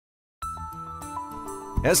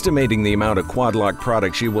Estimating the amount of quad lock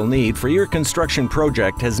products you will need for your construction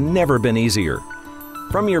project has never been easier.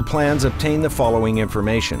 From your plans, obtain the following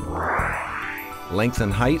information: length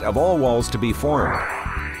and height of all walls to be formed,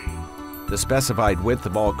 the specified width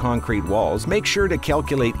of all concrete walls. Make sure to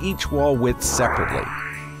calculate each wall width separately.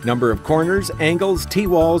 Number of corners, angles,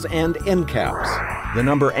 T-walls, and end caps. The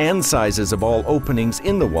number and sizes of all openings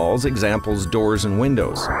in the walls, examples doors and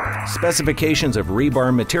windows. Specifications of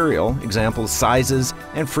rebar material, examples sizes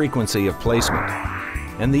and frequency of placement.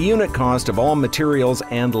 And the unit cost of all materials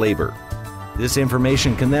and labor. This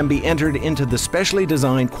information can then be entered into the specially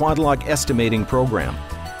designed quad lock estimating program.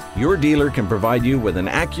 Your dealer can provide you with an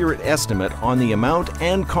accurate estimate on the amount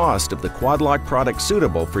and cost of the quad lock product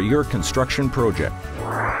suitable for your construction project.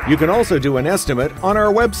 You can also do an estimate on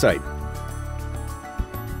our website.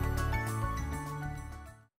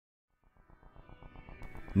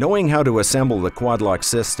 Knowing how to assemble the quad lock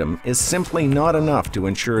system is simply not enough to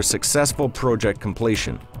ensure successful project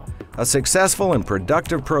completion. A successful and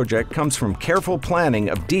productive project comes from careful planning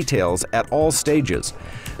of details at all stages,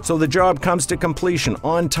 so the job comes to completion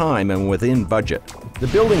on time and within budget. The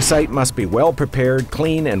building site must be well prepared,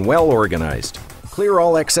 clean, and well organized. Clear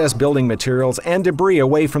all excess building materials and debris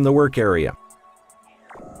away from the work area.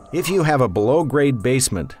 If you have a below-grade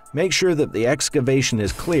basement, make sure that the excavation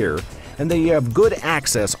is clear and that you have good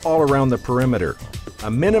access all around the perimeter.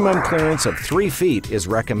 A minimum clearance of 3 feet is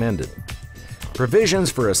recommended.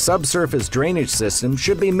 Provisions for a subsurface drainage system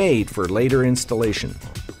should be made for later installation.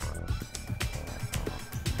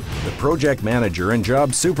 The project manager and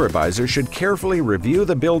job supervisor should carefully review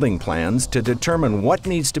the building plans to determine what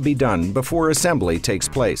needs to be done before assembly takes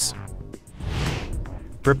place.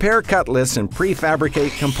 Prepare cut lists and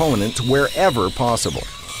prefabricate components wherever possible.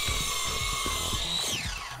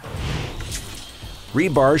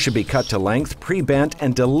 Rebar should be cut to length, pre-bent,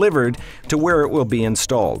 and delivered to where it will be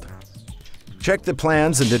installed. Check the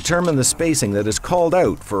plans and determine the spacing that is called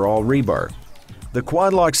out for all rebar. The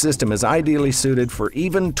quad lock system is ideally suited for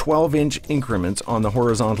even 12-inch increments on the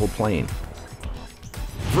horizontal plane.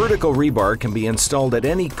 Vertical rebar can be installed at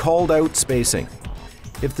any called-out spacing.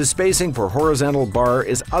 If the spacing for horizontal bar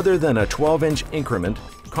is other than a 12-inch increment,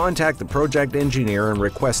 contact the project engineer and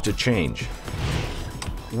request a change.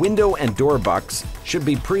 Window and door bucks should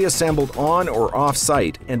be pre-assembled on or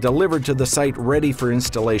off-site and delivered to the site ready for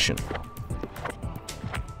installation.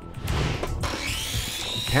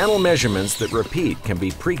 Panel measurements that repeat can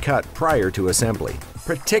be pre-cut prior to assembly,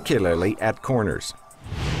 particularly at corners.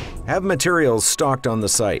 Have materials stocked on the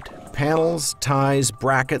site. Panels, ties,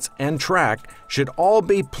 brackets, and track should all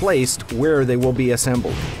be placed where they will be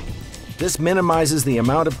assembled. This minimizes the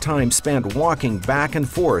amount of time spent walking back and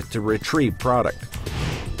forth to retrieve product.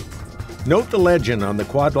 Note the legend on the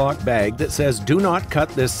quad lock bag that says "Do not cut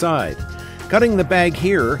this side." Cutting the bag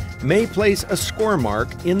here may place a score mark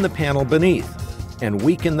in the panel beneath and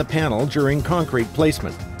weaken the panel during concrete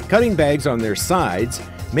placement. Cutting bags on their sides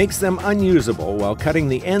makes them unusable, while cutting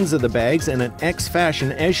the ends of the bags in an X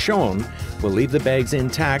fashion as shown will leave the bags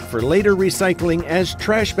intact for later recycling as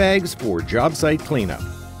trash bags for job site cleanup.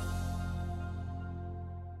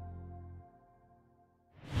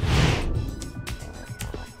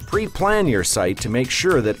 Pre-plan your site to make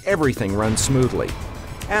sure that everything runs smoothly.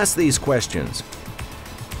 Ask these questions.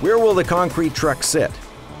 Where will the concrete truck sit?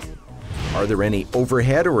 Are there any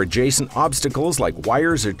overhead or adjacent obstacles like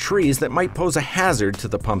wires or trees that might pose a hazard to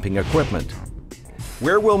the pumping equipment?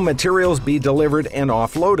 Where will materials be delivered and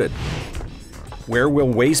offloaded? Where will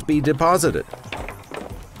waste be deposited?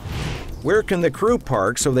 Where can the crew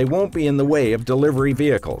park so they won't be in the way of delivery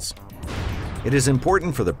vehicles? It is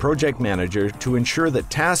important for the project manager to ensure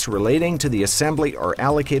that tasks relating to the assembly are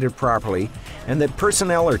allocated properly and that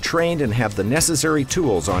personnel are trained and have the necessary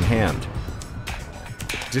tools on hand.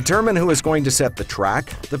 Determine who is going to set the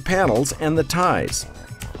track, the panels, and the ties.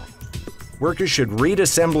 Workers should read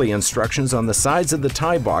assembly instructions on the sides of the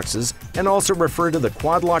tie boxes and also refer to the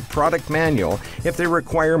quad lock product manual if they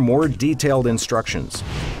require more detailed instructions.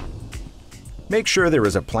 Make sure there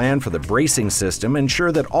is a plan for the bracing system.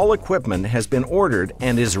 Ensure that all equipment has been ordered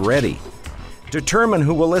and is ready. Determine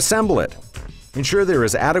who will assemble it. Ensure there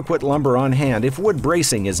is adequate lumber on hand if wood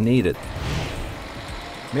bracing is needed.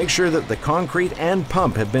 Make sure that the concrete and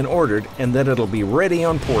pump have been ordered and that it'll be ready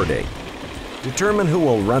on pour day. Determine who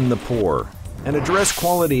will run the pour and address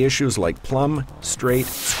quality issues like plumb, straight,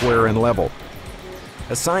 square, and level.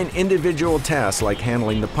 Assign individual tasks like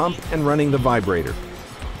handling the pump and running the vibrator.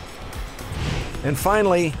 And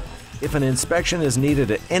finally, if an inspection is needed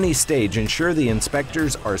at any stage, ensure the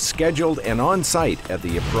inspectors are scheduled and on site at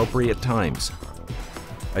the appropriate times.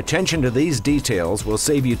 Attention to these details will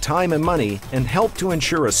save you time and money and help to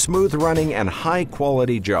ensure a smooth running and high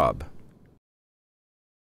quality job.